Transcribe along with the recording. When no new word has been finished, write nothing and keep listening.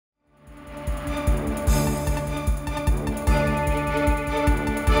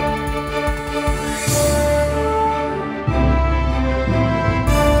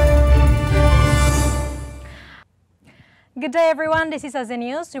Good day, everyone. This is ASEAN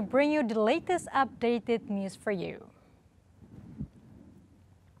News to bring you the latest updated news for you.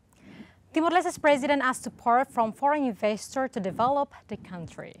 Timor-Leste's president asked support from foreign investors to develop the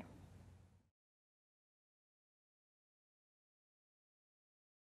country.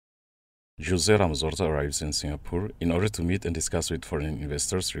 Jose Ramos Horta arrives in Singapore in order to meet and discuss with foreign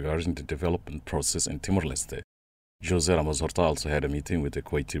investors regarding the development process in Timor-Leste. Jose Ramos Horta also had a meeting with the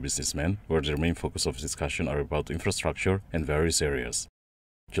Kuwaiti businessmen, where their main focus of discussion are about infrastructure and various areas.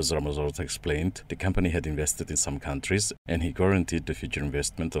 Jose Ramos Horta explained the company had invested in some countries, and he guaranteed the future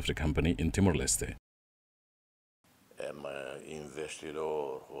investment of the company in Timor-Leste.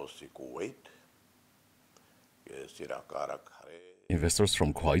 Investidor hosti Kuwait, Investors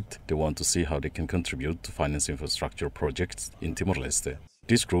from Kuwait, they want to see how they can contribute to finance infrastructure projects in Timor-Leste.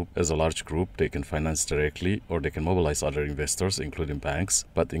 This group, as a large group, they can finance directly or they can mobilize other investors, including banks,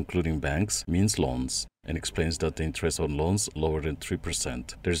 but including banks means loans, and explains that the interest on loans lower than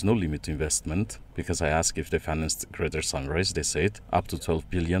 3%. There is no limit to investment, because I asked if they financed Greater Sunrise, they said up to 12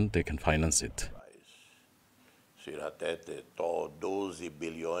 billion they can finance it. até 12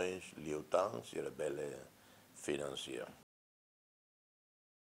 bilhões liutang financiar.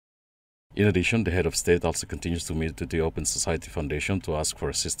 In addition, the head of state also continues to meet with the Open Society Foundation to ask for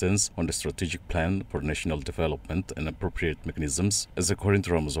assistance on the strategic plan for national development and appropriate mechanisms, as according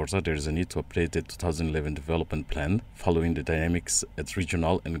to Ramos Horta, there is a need to update the 2011 development plan following the dynamics at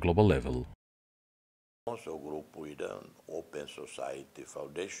regional and global level. Nosso grupo irá Open Society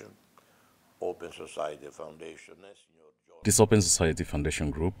Foundation. Open Society Foundation, This Open Society Foundation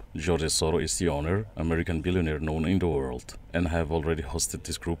group, Jorge Soro is the owner, American billionaire known in the world, and have already hosted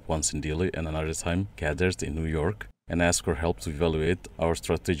this group once in Delhi and another time gathered in New York and asked for help to evaluate our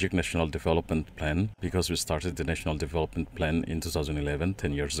strategic national development plan, because we started the national development plan in 2011,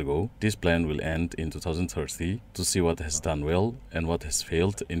 10 years ago. This plan will end in 2030 to see what has done well and what has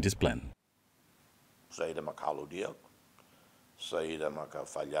failed in this plan. Saída macalo dia, saída maca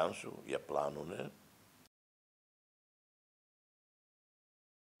falhanço e plano, né?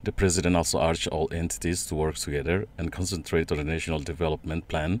 The president also urged all entities to work together and concentrate on the national development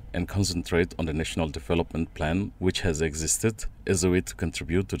plan which has existed as a way to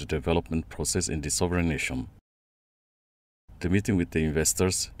contribute to the development process in the sovereign nation. The meeting with the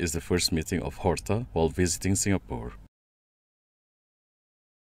investors is the first meeting of Horta while visiting Singapore.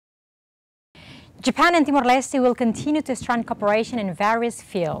 Japan and Timor-Leste will continue to strengthen cooperation in various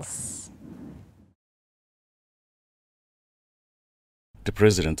fields. The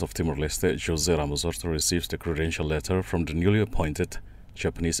president of Timor-Leste, Jose Ramos Horta, receives the credential letter from the newly appointed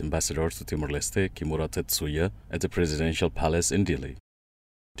Japanese ambassador to Timor-Leste, Kimura Tetsuya, at the presidential palace in Delhi.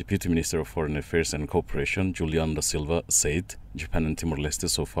 Deputy Minister of Foreign Affairs and Cooperation, Julian da Silva, said Japan and Timor-Leste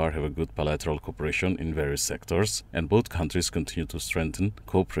so far have a good bilateral cooperation in various sectors, and both countries continue to strengthen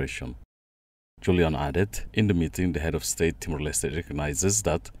cooperation. Julian added, in the meeting, the head of state Timor-Leste recognizes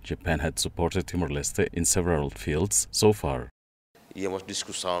that Japan had supported Timor-Leste in several fields so far. Íamos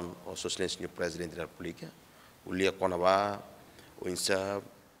discussão com o Sr. Presidente da República, o Lia Konaba, o INSA.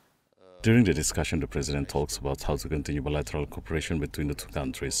 During the discussion, the president talks about how to continue bilateral cooperation between the two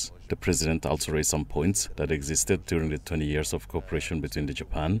countries. The president also raised some points that existed during the 20 years of cooperation between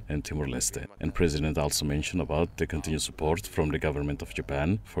Japan and Timor-Leste. And the president also mentioned about the continued support from the government of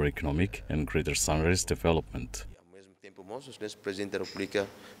Japan for economic and Greater Sunrise development. Ao mesmo tempo, o Sr. Presidente da República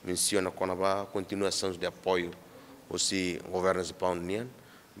menciona Konaba continuações de apoio aos governos japoneses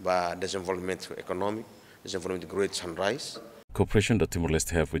para desenvolvimento econômico, desenvolvimento de Great Sunrise. Cooperation that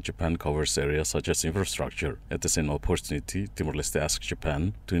Timor-Leste have with Japan covers areas such as infrastructure. At the same opportunity, Timor-Leste asked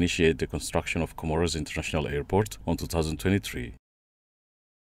Japan to initiate the construction of Comoros International Airport on 2023.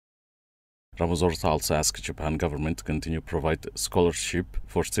 Ramos Horta also asked Japan government to continue to provide scholarship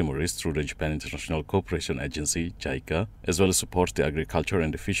for Timorese through the Japan International Cooperation Agency, JICA, as well as support the agriculture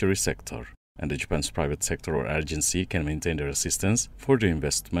and the fishery sector. And the Japan's private sector or agency can maintain their assistance for the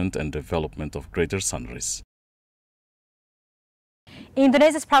investment and development of Greater Sunrise.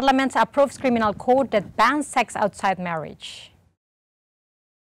 Indonesia's parliament approves criminal code that bans sex outside marriage.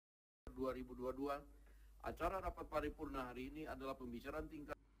 2022, acara rapat paripurna hari ini adalah pembicaraan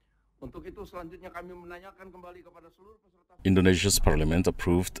tingkat. Untuk itu selanjutnya kami menanyakan kembali kepada seluruh peserta. Indonesia's parliament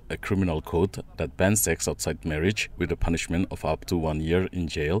approved a criminal code that bans sex outside marriage with a punishment of up to 1 year in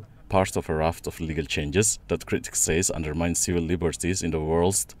jail, part of a raft of legal changes that critics say undermine civil liberties in the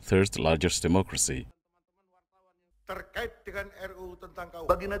world's third largest democracy. Terkait dengan RUU tentang KUHP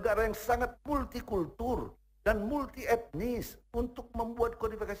bagi negara yang sangat multikultur dan multi etnis untuk membuat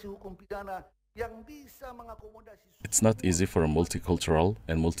kodifikasi hukum pidana yang bisa mengakomodasi. It's not easy for a multicultural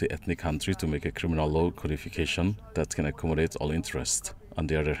and multi-ethnic country to make a criminal law codification that can accommodate all interests. On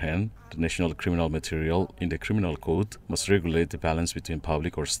the other hand, the national criminal material in the criminal code must regulate the balance between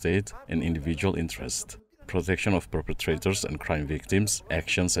public or state and individual interest, protection of perpetrators and crime victims,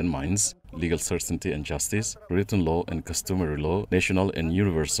 actions and minds, legal certainty and justice, written law and customary law, national and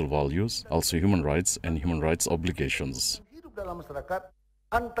universal values, also human rights and human rights obligations. Hidup dalam masyarakat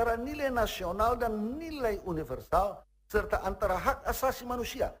antara nilai nasional dan nilai universal serta antara hak asasi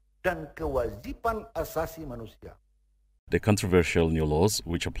manusia dan kewajiban asasi manusia. The controversial new laws,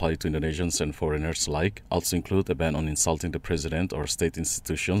 which apply to Indonesians and foreigners alike, also include a ban on insulting the president or state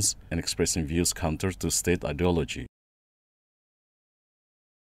institutions and expressing views counter to state ideology.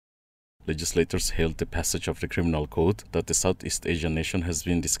 Legislators hailed the passage of the criminal code that the Southeast Asian nation has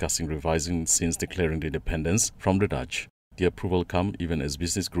been discussing revising since declaring the independence from the Dutch. The approval came even as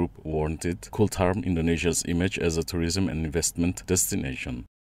business group warned it could harm Indonesia's image as a tourism and investment destination.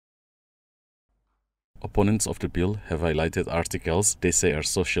 Opponents of the bill have highlighted articles they say are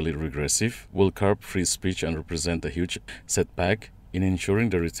socially regressive, will curb free speech and represent a huge setback in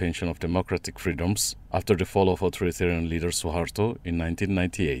ensuring the retention of democratic freedoms after the fall of authoritarian leader Suharto in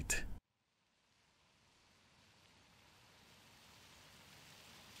 1998.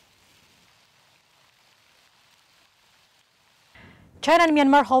 China and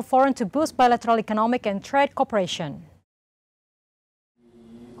Myanmar hold forum to boost bilateral economic and trade cooperation.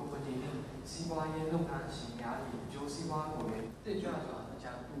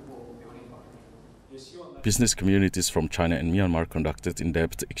 Business communities from China and Myanmar conducted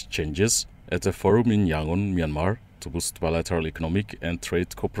in-depth exchanges at a forum in Yangon, Myanmar, to boost bilateral economic and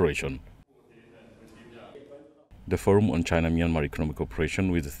trade cooperation. The Forum on China-Myanmar Economic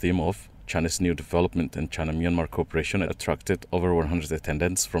Cooperation, with the theme of China's New Development and China-Myanmar Cooperation, attracted over 100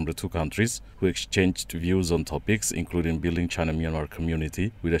 attendants from the two countries who exchanged views on topics including building China-Myanmar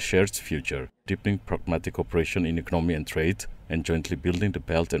community with a shared future, deepening pragmatic cooperation in economy and trade, and jointly building the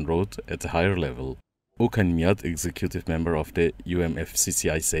Belt and Road at a higher level. Ukan Miat, executive member of the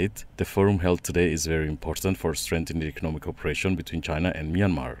UMFCCI, said, "The forum held today is very important for strengthening the economic cooperation between China and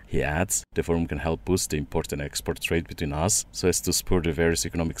Myanmar." He adds, "The forum can help boost the import and export trade between us so as to spur the various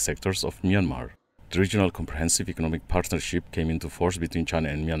economic sectors of Myanmar." The Regional Comprehensive Economic Partnership came into force between China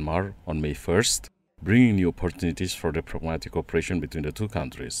and Myanmar on May 1st, bringing new opportunities for the pragmatic cooperation between the two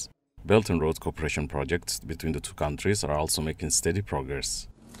countries. Belt and Road cooperation projects between the two countries are also making steady progress.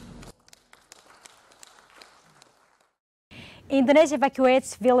 Indonesia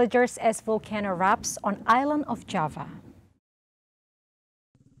evacuates villagers as volcano erupts on island of Java.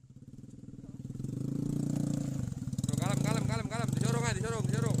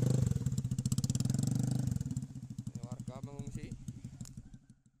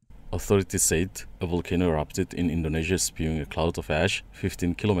 Authorities said a volcano erupted in Indonesia, spewing a cloud of ash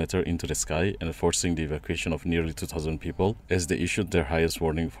 15 kilometers into the sky and forcing the evacuation of nearly 2,000 people as they issued their highest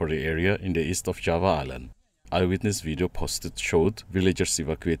warning for the area in the east of Java Island. Eyewitness video posted showed villagers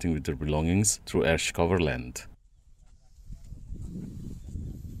evacuating with their belongings through ash-covered land.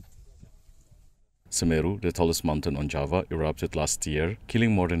 Semeru, the tallest mountain on Java, erupted last year,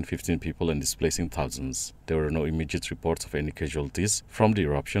 killing more than 15 people and displacing thousands. There were no immediate reports of any casualties from the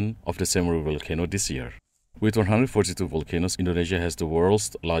eruption of the Semeru volcano this year. With 142 volcanoes, Indonesia has the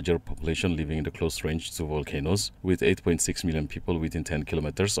world's largest population living in the close range to volcanoes, with 8.6 million people within 10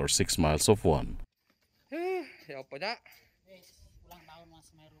 kilometers or 6 miles of one.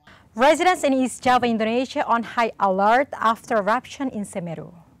 Residents in East Java, Indonesia on high alert after eruption in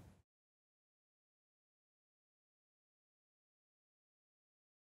Semeru.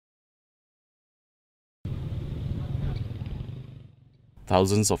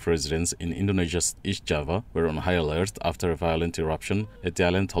 Thousands of residents in Indonesia's East Java were on high alert after a violent eruption at the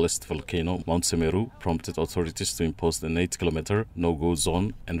island's tallest volcano, Mount Semeru, prompted authorities to impose an 8-kilometer no-go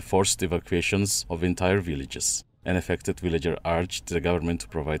zone and forced evacuations of entire villages. An affected villager urged the government to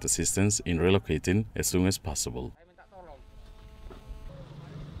provide assistance in relocating as soon as possible.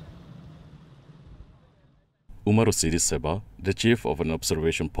 Umaru Sidi Seba, the chief of an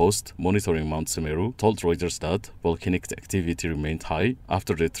observation post monitoring Mount Semeru, told Reuters that volcanic activity remained high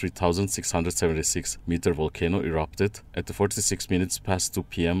after the 3,676-meter volcano erupted at 46 minutes past 2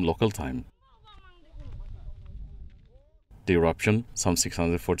 p.m. local time. The eruption, some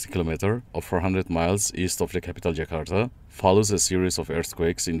 640 kilometers or 400 miles east of the capital Jakarta, follows a series of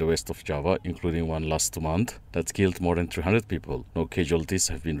earthquakes in the west of Java, including one last month that killed more than 300 people. No casualties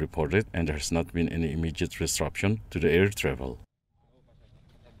have been reported, and there has not been any immediate disruption to the air travel.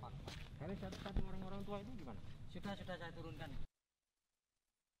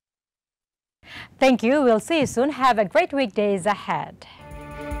 Thank you. We'll see you soon. Have a great weekdays ahead.